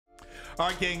All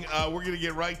right, gang, we're going to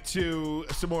get right to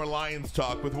some more Lions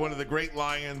talk with one of the great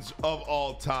Lions of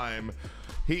all time.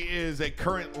 He is a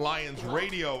current Lions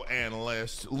radio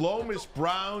analyst. Lomas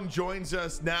Brown joins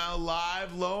us now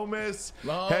live. Lomas,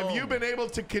 have you been able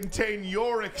to contain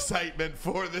your excitement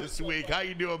for this week? How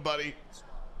you doing, buddy?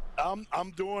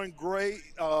 I'm doing great.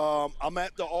 I'm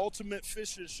at the Ultimate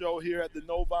Fishing Show here at the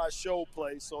Novi Show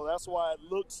Place, so that's why it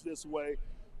looks this way.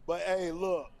 But hey,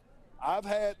 look, I've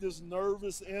had this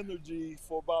nervous energy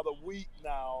for about a week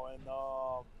now, and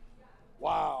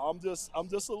wow, I'm just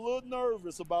a little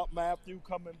nervous about Matthew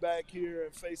coming back here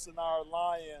and facing our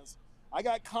Lions. I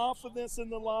got confidence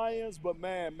in the Lions, but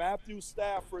man, Matthew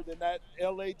Stafford and that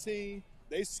LA team,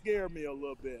 they scare me a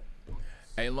little bit.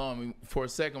 Hey, Lon, for a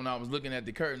second when I was looking at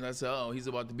the curtains, I said, oh, he's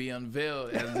about to be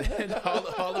unveiled as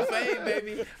Hall of Fame,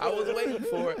 baby. I was waiting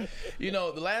for it. You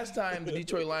know, the last time the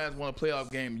Detroit Lions won a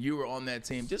playoff game, you were on that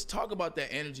team. Just talk about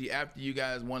that energy after you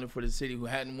guys won it for the city who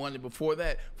hadn't won it before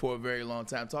that for a very long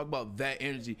time. Talk about that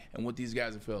energy and what these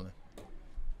guys are feeling.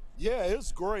 Yeah,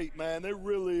 it's great, man. It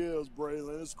really is,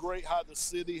 Braylon. It's great how the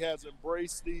city has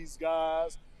embraced these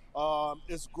guys.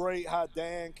 It's great how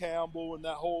Dan Campbell and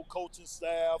that whole coaching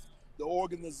staff, the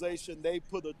organization, they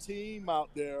put a team out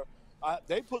there.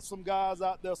 They put some guys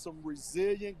out there, some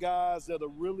resilient guys that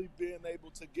are really being able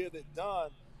to get it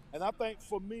done. And I think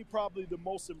for me, probably the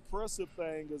most impressive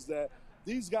thing is that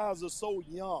these guys are so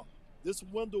young. This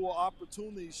window of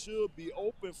opportunity should be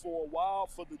open for a while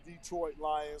for the Detroit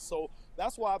Lions. So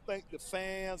that's why I think the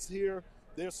fans here,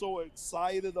 they're so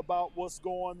excited about what's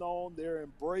going on. They're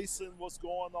embracing what's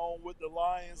going on with the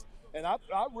Lions. And I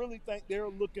really think they're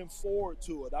looking forward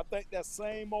to it. I think that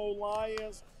same old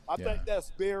Lions, I think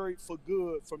that's buried for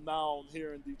good from now on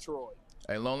here in Detroit.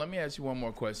 Hey, Lon, let me ask you one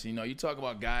more question. You know, you talk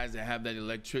about guys that have that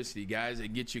electricity, guys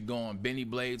that get you going. Benny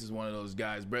Blades is one of those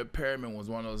guys. Brett Perriman was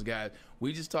one of those guys.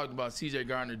 We just talked about C.J.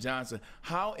 Gardner-Johnson.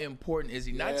 How important is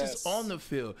he, not just on the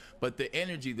field, but the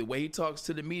energy, the way he talks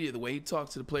to the media, the way he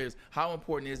talks to the players? How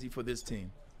important is he for this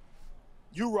team?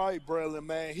 You're right, Braylon,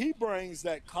 man. He brings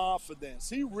that confidence.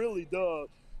 He really does.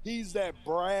 He's that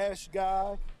brash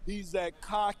guy. He's that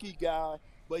cocky guy.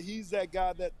 But he's that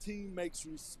guy that team makes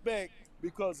respect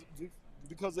because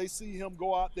they see him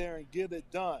go out there and get it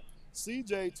done.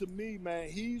 CJ, to me, man,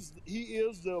 he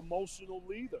is the emotional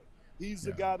leader. He's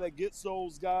the guy that gets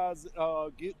those guys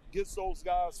gets those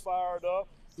guys fired up.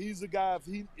 He's the guy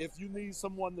if you need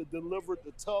someone to deliver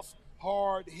the tough,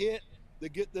 hard hit, to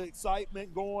get the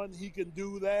excitement going, he can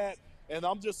do that. And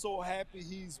I'm just so happy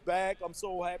he's back. I'm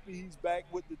so happy he's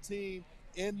back with the team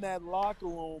in that locker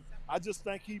room. I just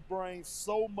think he brings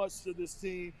so much to this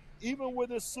team, even with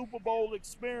his Super Bowl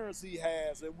experience he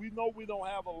has. And we know we don't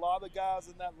have a lot of guys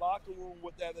in that locker room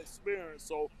with that experience.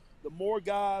 So the more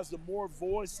guys, the more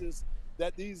voices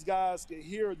that these guys can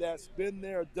hear that's been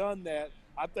there, done that,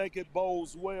 I think it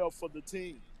bodes well for the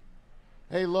team.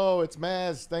 Hey, Lo, it's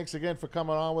Maz. Thanks again for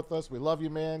coming on with us. We love you,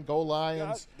 man. Go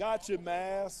Lions. Got you,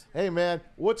 Maz. Hey, man,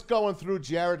 what's going through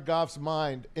Jared Goff's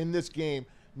mind in this game?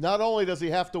 Not only does he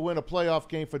have to win a playoff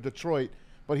game for Detroit,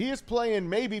 but he is playing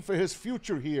maybe for his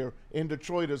future here in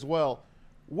Detroit as well.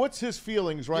 What's his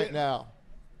feelings right now?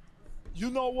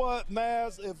 You know what,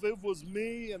 Maz? If it was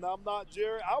me and I'm not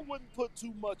Jared, I wouldn't put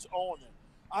too much on him.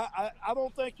 I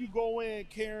don't think you go in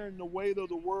carrying the weight of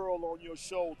the world on your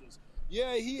shoulders.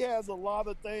 Yeah, he has a lot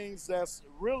of things that's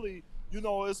really, you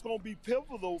know, it's going to be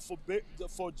pivotal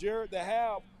for Jared to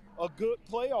have a good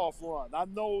playoff run. I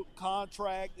know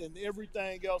contract and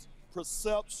everything else,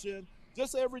 perception,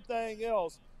 just everything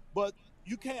else. But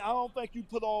you can't. I don't think you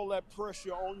put all that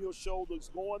pressure on your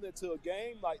shoulders going into a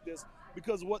game like this,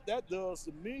 because what that does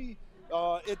to me,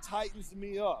 it tightens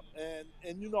me up.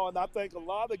 And you know, and I think a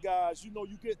lot of guys, you know,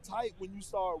 you get tight when you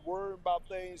start worrying about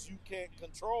things you can't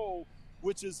control,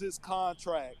 which is his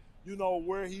contract, you know,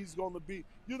 where he's going to be.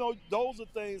 You know, those are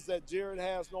things that Jared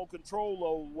has no control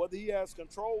over. What he has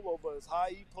control over is how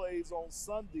he plays on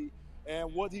Sunday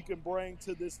and what he can bring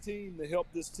to this team to help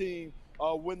this team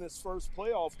win his first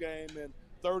playoff game in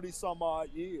 30-some-odd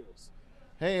years.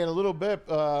 Hey, in a little bit,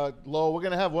 Lo, we're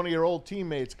going to have one of your old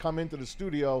teammates come into the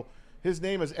studio. His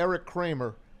name is Eric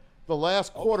Kramer, the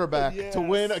last quarterback to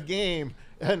win a game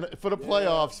and for the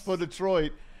playoffs for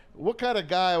Detroit. What kind of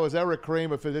guy was Eric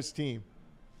Kramer for this team?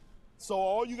 So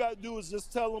all you got to do is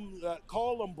just tell him,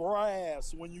 call him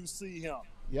Brass when you see him.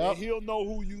 Yep. And he'll know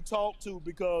who you talk to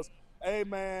because, hey,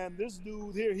 man, this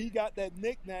dude here, he got that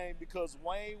nickname because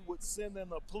Wayne would send in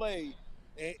a play,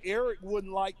 and Eric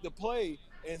wouldn't like the play,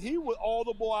 and he would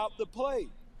audible out the play.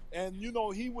 And, you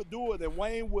know, he would do it, and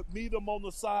Wayne would meet him on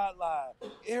the sideline.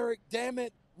 Eric, damn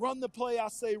it, run the play, I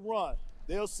say run.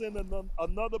 They'll send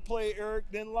another play Eric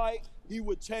didn't like. He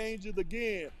would change it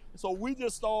again. So we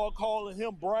just started calling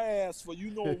him Brass for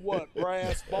you know what,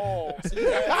 brass balls. He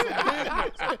had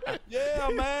some big ones. Yeah,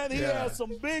 man, he had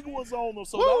some big ones on him.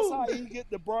 So that's how he get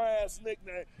the Brass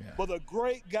nickname. Yeah. But a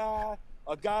great guy,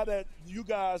 a guy that you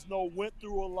guys know went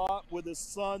through a lot with his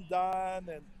son dying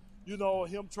and, you know,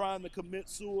 him trying to commit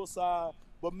suicide.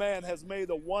 But, man, has made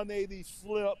a 180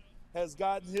 flip, has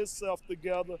gotten himself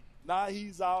together. Now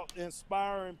he's out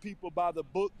inspiring people by the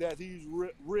book that he's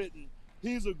written.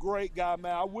 He's a great guy,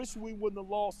 man. I wish we wouldn't have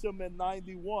lost him in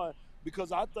 91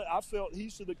 because I felt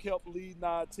he should have kept leading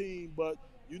our team. But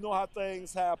you know how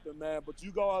things happen, man. But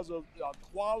you guys are a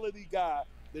quality guy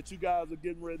that you guys are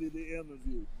getting ready to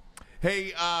interview.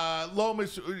 Hey,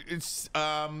 Lomas, it's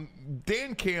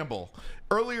Dan Campbell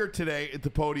earlier today at the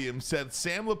podium said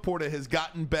Sam Laporta has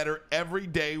gotten better every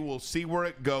day. We'll see where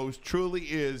it goes. Truly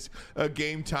is a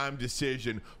game-time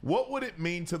decision. What would it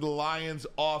mean to the Lions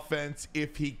offense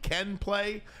if he can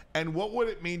play? And what would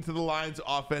it mean to the Lions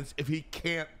offense if he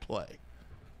can't play?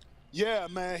 Yeah,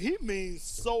 man, he means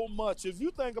so much. If you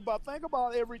think about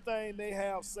everything they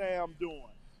have Sam doing.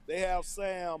 They have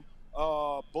Sam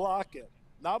blocking.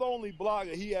 Not only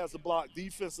blocking, he has to block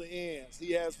defensive ends.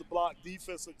 He has to block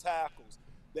defensive tackles.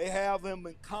 They have him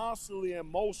constantly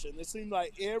in motion. It seems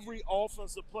like every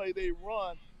offensive play they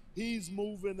run, he's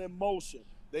moving in motion.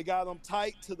 They got him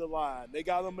tight to the line. They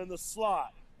got him in the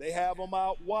slot. They have him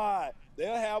out wide.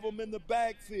 They'll have him in the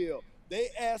backfield. They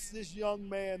ask this young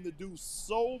man to do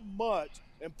so much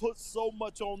and put so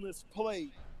much on this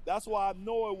plate. That's why I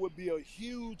know it would be a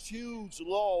huge, huge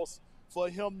loss for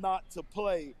him not to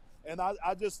play. And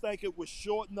I just think it would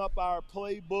shorten up our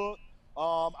playbook.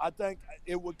 I think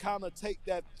it would kind of take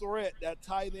that threat, that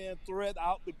tight end threat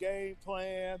out the game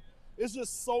plan. It's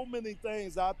just so many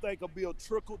things I think will be a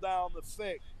trickle-down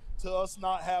effect to us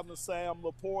not having Sam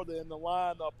Laporta in the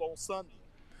lineup on Sunday.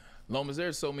 Lomas,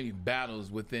 there's so many battles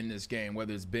within this game,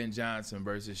 whether it's Ben Johnson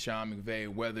versus Sean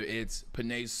McVay, whether it's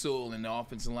Penei Sewell in the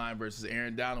offensive line versus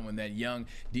Aaron Donald, and that young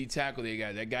D tackle they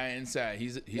got, that guy inside.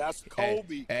 That's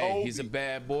Kobe. Hey, he's a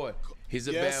bad boy. He's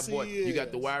a bad boy. You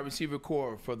got the wide receiver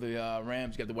core for the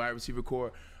Rams. You got the wide receiver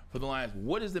core for the Lions.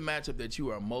 What is the matchup that you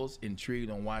are most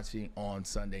intrigued on watching on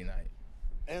Sunday night?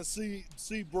 And see,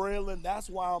 Braylon, that's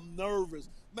why I'm nervous.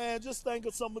 Man, just think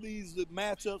of some of these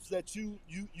matchups that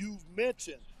you've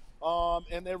mentioned.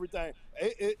 And everything.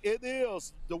 It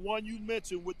is the one you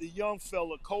mentioned with the young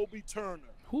fella, Kobe Turner.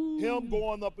 Ooh. Him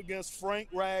going up against Frank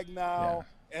Ragnow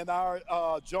and our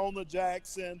Jonah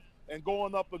Jackson and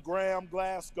going up with Graham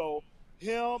Glasgow.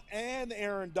 Him and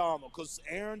Aaron Donald, because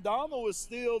Aaron Donald is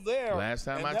still there. Last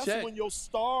time I checked. That's when your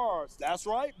stars, that's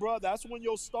right, bro. That's when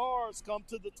your stars come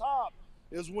to the top,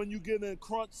 is when you get in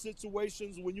crunch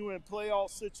situations, when you're in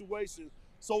playoff situations.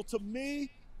 So to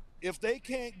me, if they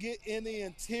can't get any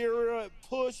interior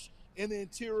push, any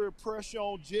interior pressure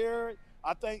on Jared,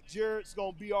 I think Jared's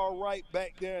going to be all right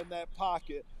back there in that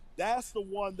pocket. That's the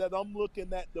one that I'm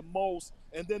looking at the most.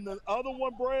 And then the other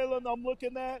one, Braylon, I'm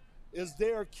looking at is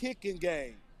their kicking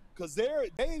game. Because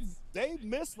they've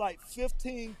missed like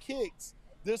 15 kicks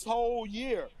this whole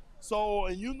year. So,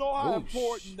 and you know how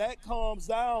important that comes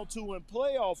down to in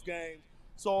playoff games.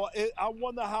 So I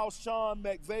wonder how Sean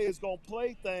McVay is going to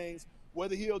play things,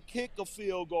 whether he'll kick a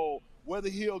field goal, whether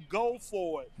he'll go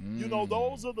for it. You know,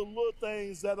 those are the little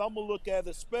things that I'm going to look at,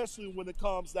 especially when it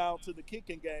comes down to the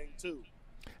kicking game, too.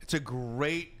 It's a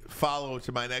great follow-up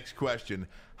to my next question.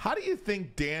 How do you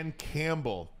think Dan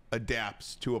Campbell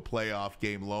adapts to a playoff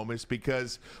game, Lomas?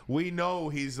 Because we know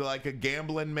he's like a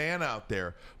gambling man out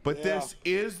there. But this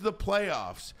is the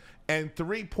playoffs, and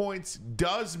 3 points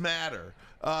does matter.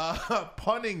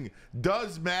 Punting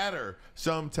does matter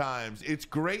sometimes. It's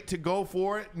great to go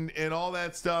for it and all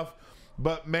that stuff,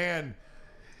 but man,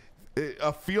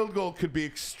 a field goal could be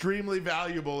extremely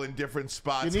valuable in different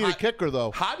spots. You need a kicker, though.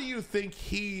 How do you think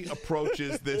he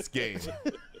approaches this game?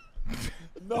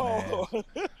 No.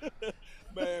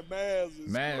 Man, Maz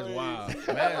is crazy. Wild.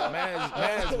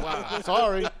 Maz wild.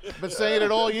 Sorry, been saying it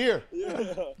all year.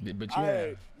 Yeah. But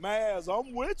hey, Maz,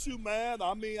 I'm with you, man.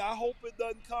 I mean, I hope it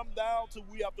doesn't come down to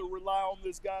we have to rely on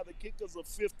this guy to kick us a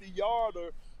 50-yarder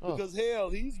because, hell,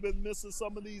 he's been missing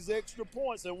some of these extra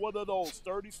points. And what are those,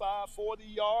 35,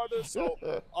 40-yarders? So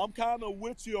I'm kind of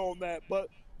with you on that. But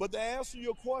to answer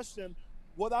your question,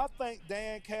 what I think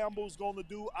Dan Campbell's going to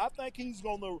do, I think he's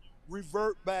going to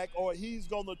revert back, or he's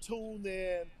going to tune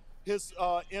in his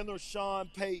inner Sean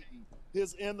Payton,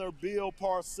 his inner Bill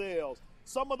Parcells.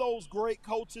 Some of those great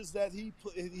coaches that he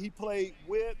played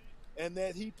with and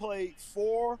that he played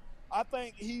for, I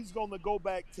think he's going to go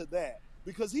back to that.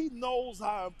 because he knows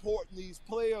how important these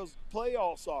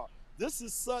playoffs are. This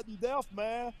is sudden death,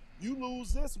 man. You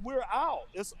lose this, we're out.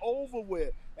 It's over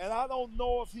with. And I don't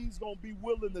know if he's going to be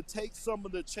willing to take some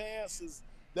of the chances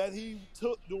that he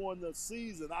took during the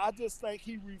season. I just think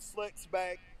he reflects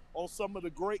back on some of the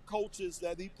great coaches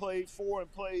that he played for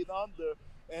and played under,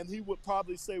 and he would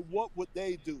probably say, what would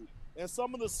they do? And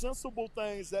some of the sensible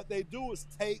things that they do is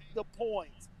take the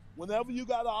points. Whenever you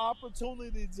got an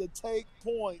opportunity to take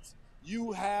points,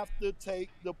 you have to take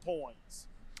the points.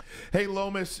 Hey,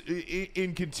 Lomas,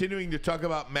 in continuing to talk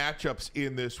about matchups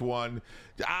in this one,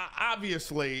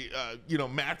 obviously,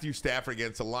 Matthew Stafford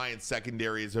against the Lions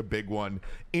secondary is a big one.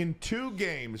 In 2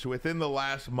 games within the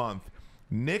last month,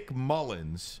 Nick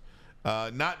Mullins,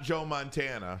 not Joe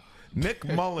Montana, Nick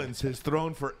Mullins has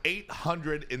thrown for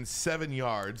 807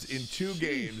 yards in 2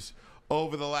 games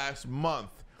over the last month.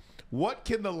 What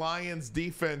can the Lions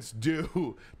defense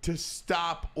do to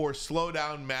stop or slow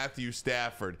down Matthew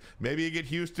Stafford? Maybe you get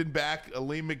Houston back.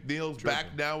 Aleem McNeil's back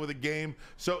now with a game.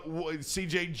 So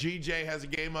CJ GJ has a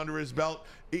game under his belt.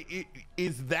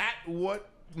 Is that what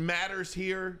matters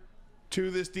here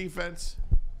to this defense?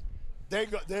 They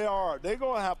are. They're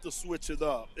going to have to switch it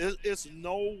up. It's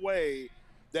no way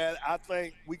that I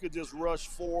think we could just rush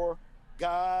 4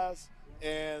 guys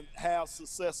and have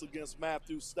success against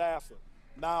Matthew Stafford.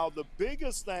 Now, the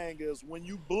biggest thing is when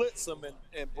you blitz them,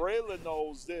 and Braylon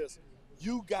knows this,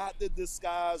 you got to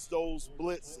disguise those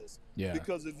blitzes. Yeah.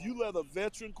 Because if you let a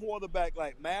veteran quarterback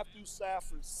like Matthew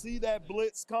Stafford see that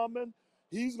blitz coming,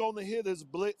 he's going to hit his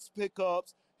blitz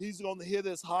pickups. He's going to hit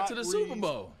his hot to the reads. Super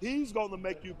Bowl. He's going to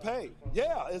make you pay.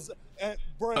 Yeah. And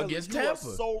Braylon, against you Tampa. are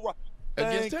so right.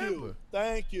 Against Tampa.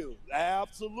 Thank you.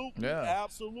 Absolutely. Yeah.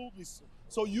 Absolutely.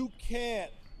 So you can't,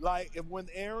 when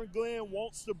Aaron Glenn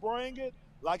wants to bring it,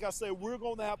 like I said, we're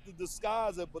going to have to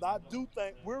disguise it, but I do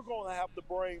think we're going to have to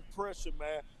bring pressure,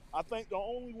 man. I think the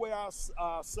only way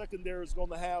our secondary is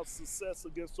going to have success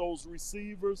against those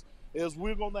receivers is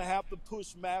we're going to have to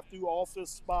push Matthew off his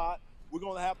spot. We're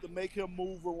going to have to make him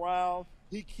move around.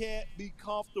 He can't be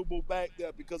comfortable back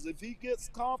there, because if he gets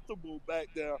comfortable back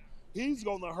there, he's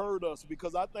going to hurt us,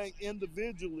 because I think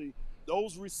individually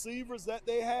those receivers that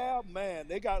they have, man,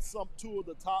 they got 2 of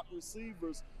the top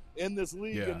receivers in this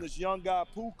league, Yeah. and this young guy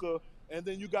Puka, and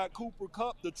then you got Cooper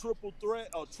Kupp, the triple threat,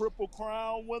 a triple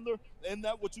crown winner. Isn't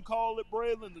that what you call it,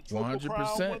 Braylon? The triple 100%.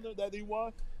 crown winner that he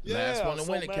won? Last one to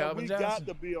win it, man, Calvin we Johnson. got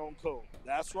to be on code.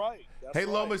 That's right. That's Hey,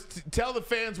 right. Lomas, tell the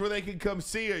fans where they can come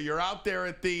see you. You're out there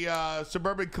at the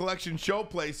Suburban Collection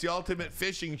Showplace, the Ultimate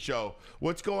Fishing Show.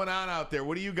 What's going on out there?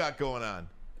 What do you got going on?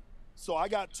 So I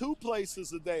got 2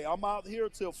 places a day. I'm out here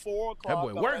till 4 o'clock. That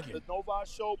boy I'm working. at the Novi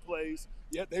Showplace.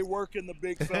 Yeah, they working the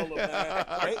big fella, man.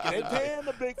 they paying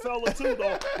the big fella too,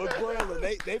 though. But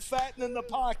Braylon, they fattening the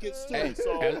pockets too. Hey,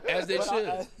 so as they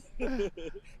should.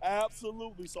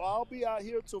 Absolutely. So I'll be out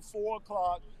here till 4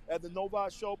 o'clock at the Novi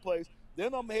Showplace.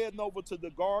 Then I'm heading over to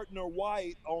the Gardner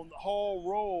White on Hall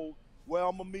Road, where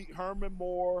I'm gonna meet Herman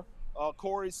Moore,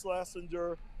 Corey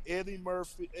Schlesinger, Eddie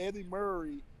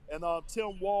Murray, and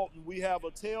Tim Walton. We have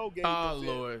a tailgate. Oh, event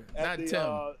Lord. at Not the,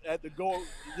 Tim. At the goal.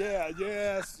 Yeah,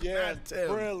 yes. Not Tim.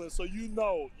 Braylon. So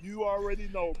you already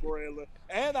know, Braylon.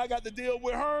 And I got to deal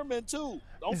with Herman too.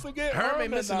 Don't forget Herman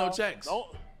Herman missing now. no checks.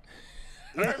 Don't.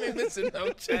 Herman missing no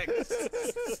checks.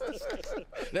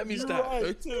 Let me You're stop.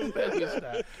 right, too. Let me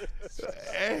stop.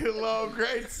 Hey, Lo,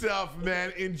 great stuff,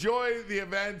 man. Enjoy the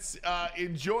events.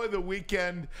 Enjoy the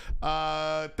weekend.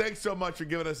 Thanks so much for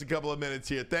giving us a couple of minutes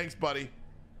here. Thanks, buddy.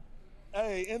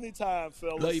 Hey, anytime,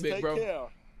 fellas. Love you, big Take bro. care.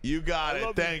 You got I it.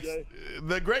 love you, Thanks. Jay.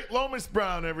 The great Lomas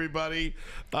Brown, everybody.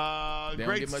 Don't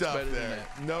Great get much stuff better than there.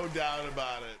 that. No doubt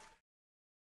about it.